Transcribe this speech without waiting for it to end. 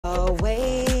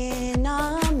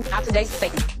today,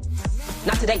 Satan.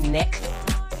 Not today, neck.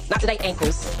 Not today,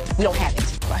 ankles. We don't have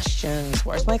it. Questions.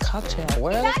 Where's my cocktail?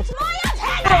 Where? That's my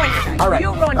opinion. All right.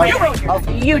 You ruined my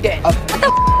night. You did. What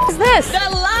the is this?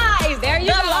 The lies. There you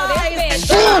go.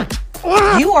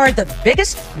 You are the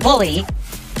biggest bully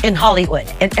in Hollywood,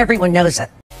 and everyone knows it.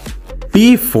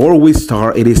 Before we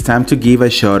start, it is time to give a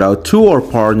shout out to our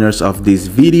partners of this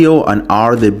video and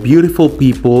are the beautiful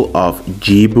people of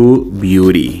YIBU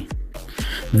Beauty.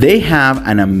 They have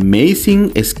an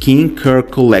amazing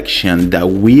skincare collection that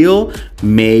will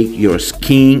make your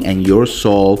skin and your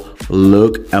soul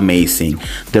look amazing.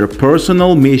 Their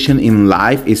personal mission in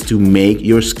life is to make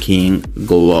your skin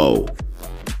glow.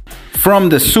 From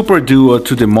the Super Duo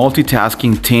to the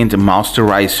multitasking tint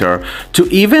moisturizer to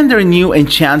even their new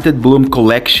Enchanted Bloom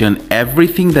collection,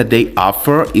 everything that they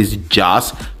offer is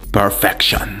just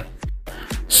perfection.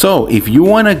 So if you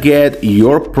want to get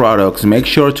your products, make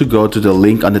sure to go to the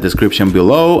link on the description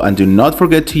below and do not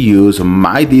forget to use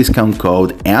my discount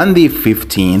code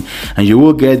ANDY15 and you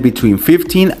will get between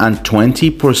 15 and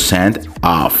 20%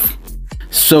 off.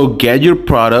 So get your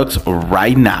products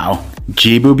right now.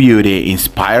 YIBU Beauty,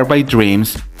 inspired by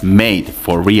dreams, made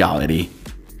for reality.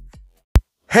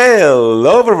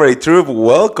 Hello Beverly troop,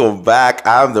 welcome back.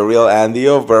 I'm the real Andy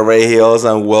of Beverly Hills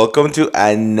and welcome to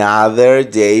another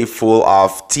day full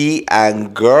of tea.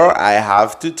 And girl, I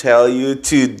have to tell you,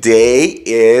 today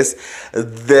is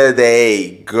the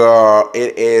day, girl.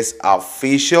 It is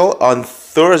official. On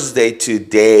Thursday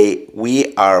today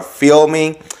we are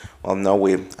filming. Well, no,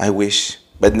 I wish,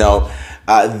 but no.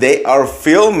 They are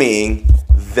filming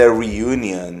the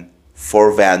reunion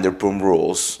for Vanderpump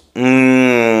Rules.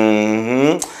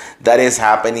 That is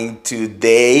happening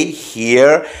today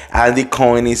here. Andy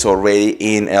Cohen is already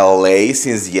in LA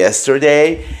since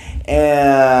yesterday.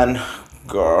 And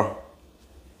girl,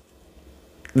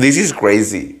 this is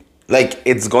crazy. Like,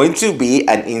 it's going to be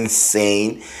an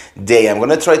insane day. I'm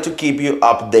gonna try to keep you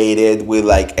updated with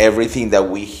like everything that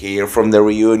we hear from the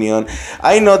reunion.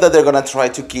 I know that they're gonna try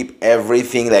to keep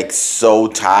everything like so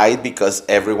tight because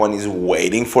everyone is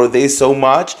waiting for this so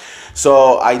much.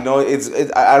 So I know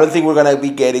I don't think we're gonna be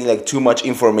getting like too much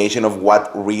information of what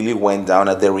really went down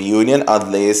at the reunion, at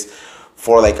least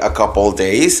for like a couple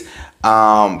days.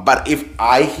 But if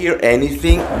I hear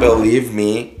anything, believe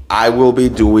me, I will be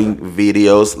doing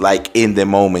videos like in the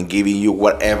moment, giving you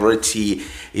whatever tea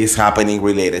is happening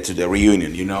related to the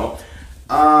reunion, you know?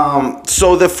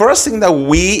 So the first thing that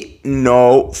we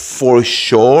know for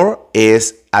sure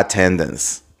is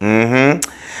attendance.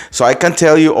 So I can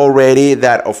tell you already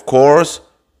that, of course,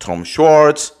 Tom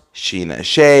Schwartz, Scheana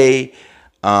Shay,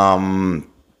 who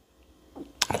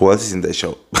else is in the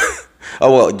show?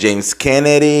 Oh, well, James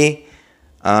Kennedy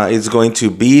is going to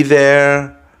be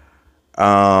there.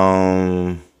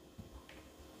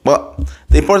 Well,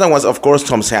 the important ones, of course,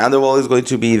 Tom Sandoval is going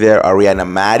to be there. Ariana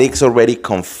Madix already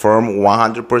confirmed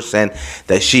 100%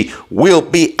 that she will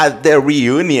be at the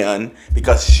reunion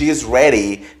because she's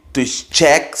ready to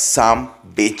check some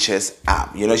bitches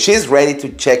up. You know, she's ready to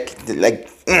check, like,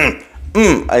 I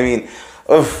mean,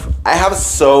 I have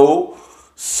so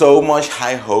much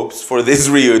high hopes for this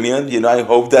reunion. You know, I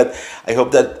hope that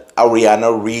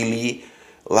Ariana really,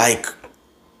 like,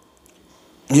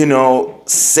 you know,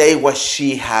 say what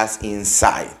she has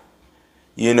inside,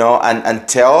 you know, and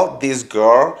tell this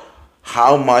girl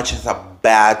how much of a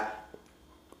bad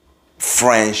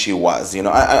friend she was. You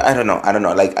know, I don't know,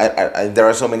 like there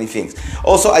are so many things.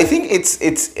 Also, I think it's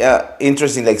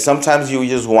interesting, like sometimes you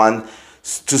just want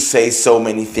to say so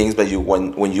many things, but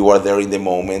when you are there in the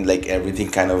moment, like everything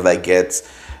kind of like gets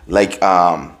like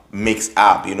mixed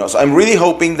up, you know. So I'm really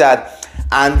hoping that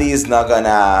Andy is not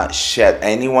gonna shut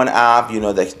anyone up, you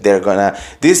know, that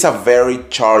this is a very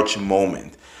charged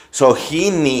moment. So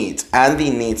Andy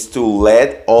needs to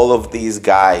let all of these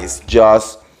guys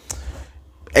just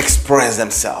express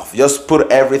themselves. Just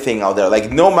put everything out there.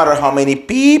 Like, no matter how many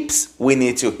peeps we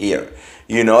need to hear,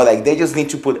 you know, like they just need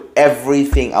to put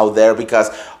everything out there because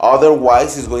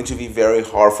otherwise it's going to be very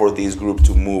hard for this group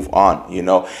to move on. You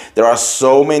know, there are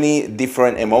so many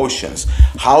different emotions.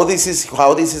 How this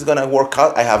is gonna work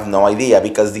out, I have no idea,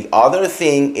 because the other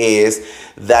thing is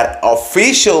that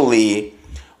officially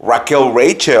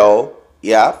Rachel,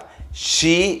 yeah,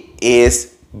 she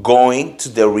is going to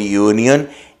the reunion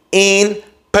in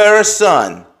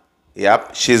person.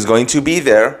 Yep, she's going to be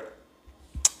there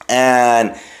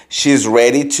and she's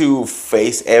ready to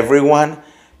face everyone.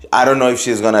 I don't know if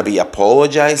she's going to be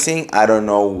apologizing. I don't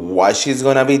know what she's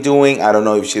going to be doing. I don't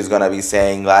know if she's going to be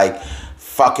saying like,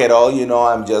 fuck it all, you know,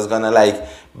 I'm just going to like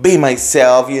be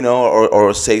myself, you know,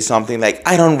 or say something like,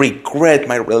 I don't regret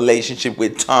my relationship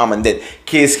with Tom, and then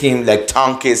kiss him, like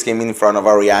tongue kiss him in front of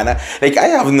Ariana. Like, I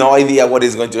have no idea what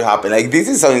is going to happen. Like, this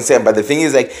is so insane. But the thing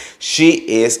is, like, she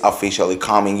is officially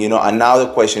coming, you know. And now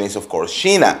the question is, of course,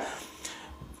 Scheana.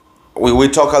 We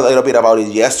talked a little bit about it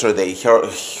yesterday.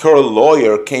 Her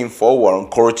lawyer came forward on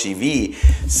Court TV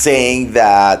saying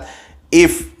that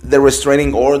if the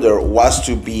restraining order was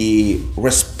to be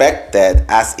respected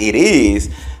as it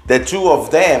is, the two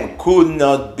of them could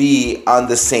not be on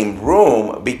the same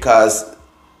room because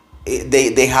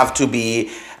they have to be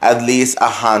at least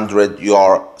 100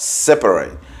 yards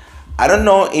separate. I don't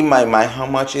know in my mind how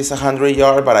much is 100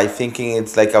 yards, but I'm thinking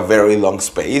it's like a very long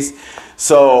space.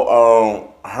 So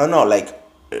I don't know, like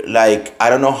I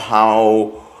don't know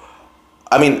how.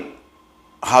 I mean,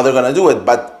 how they're gonna do it,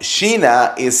 but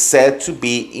Scheana is said to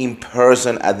be in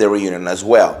person at the reunion as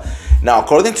well. Now,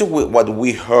 according to what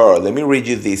we heard, let me read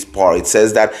you this part. It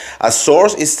says that a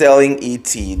source is telling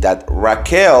ET that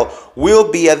Raquel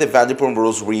will be at the Vanderpump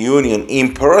Rules reunion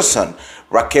in person.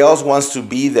 Raquel wants to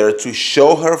be there to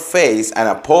show her face and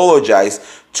apologize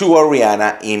to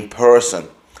Ariana in person.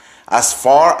 As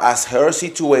far as her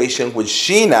situation with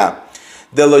Scheana,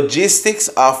 the logistics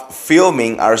of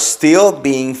filming are still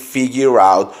being figured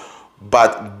out,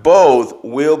 but both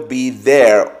will be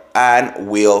there and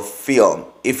will film.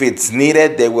 If it's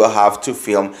needed, they will have to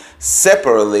film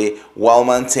separately while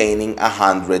maintaining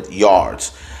 100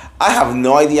 yards. I have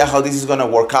no idea how this is gonna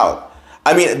work out.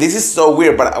 I mean, this is so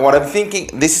weird, but what I'm thinking,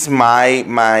 this is my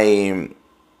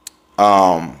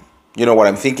you know, what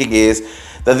I'm thinking is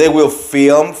that they will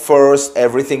film first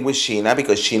everything with Scheana,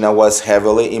 because Scheana was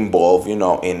heavily involved, you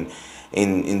know, in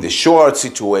the short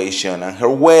situation and her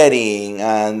wedding,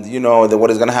 and you know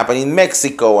what is gonna happen in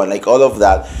Mexico and like all of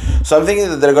that. So I'm thinking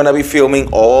that they're gonna be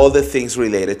filming all the things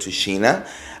related to Scheana,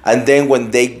 and then when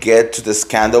they get to the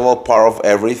scandal part of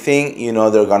everything, you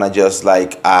know, they're gonna just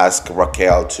like ask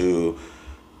Raquel to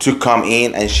come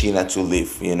in and Scheana to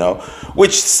leave, you know,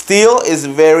 which still is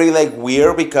very like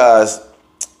weird because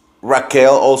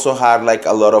Raquel also had like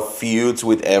a lot of feuds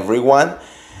with everyone.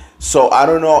 So I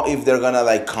don't know if they're gonna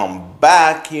like come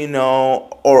back, you know,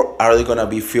 or are they gonna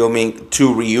be filming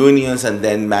two reunions and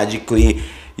then magically,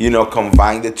 you know,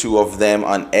 combine the two of them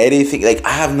on anything. Like, I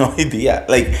have no idea.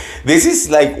 Like, this is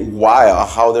like wild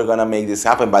how they're gonna make this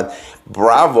happen. But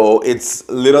Bravo, it's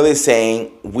literally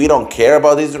saying, we don't care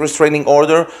about this restraining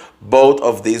order. Both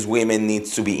of these women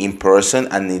needs to be in person,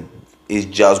 and it is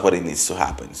just what it needs to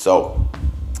happen. So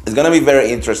it's gonna be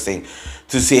very interesting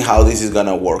to see how this is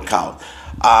gonna work out.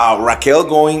 Raquel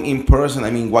going in person,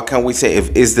 I mean, what can we say?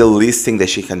 If it's the least thing that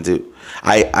she can do.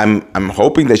 I'm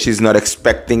hoping that she's not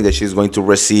expecting that she's going to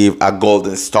receive a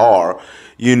golden star,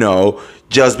 you know,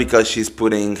 just because she's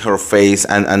putting her face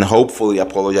and hopefully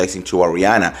apologizing to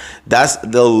Ariana. That's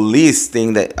the least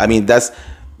thing that, I mean, that's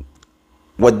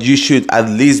what you should at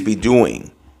least be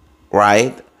doing,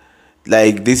 right?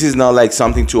 Like, this is not like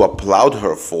something to applaud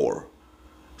her for.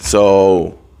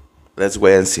 So let's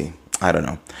wait and see. I don't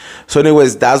know. So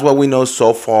anyways, that's what we know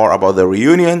so far about the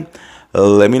reunion.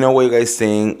 Let me know what you guys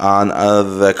think on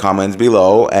the comments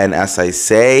below. And as I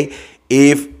say,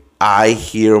 if I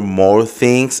hear more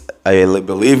things,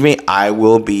 believe me, I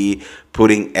will be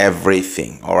putting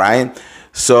everything. All right.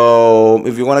 So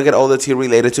if you want to get all the tea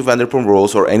related to Vanderpump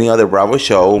Rules or any other Bravo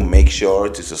show, make sure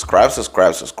to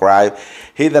subscribe.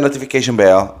 Hit the notification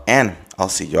bell, and I'll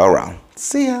see you around.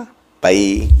 See ya.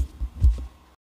 Bye.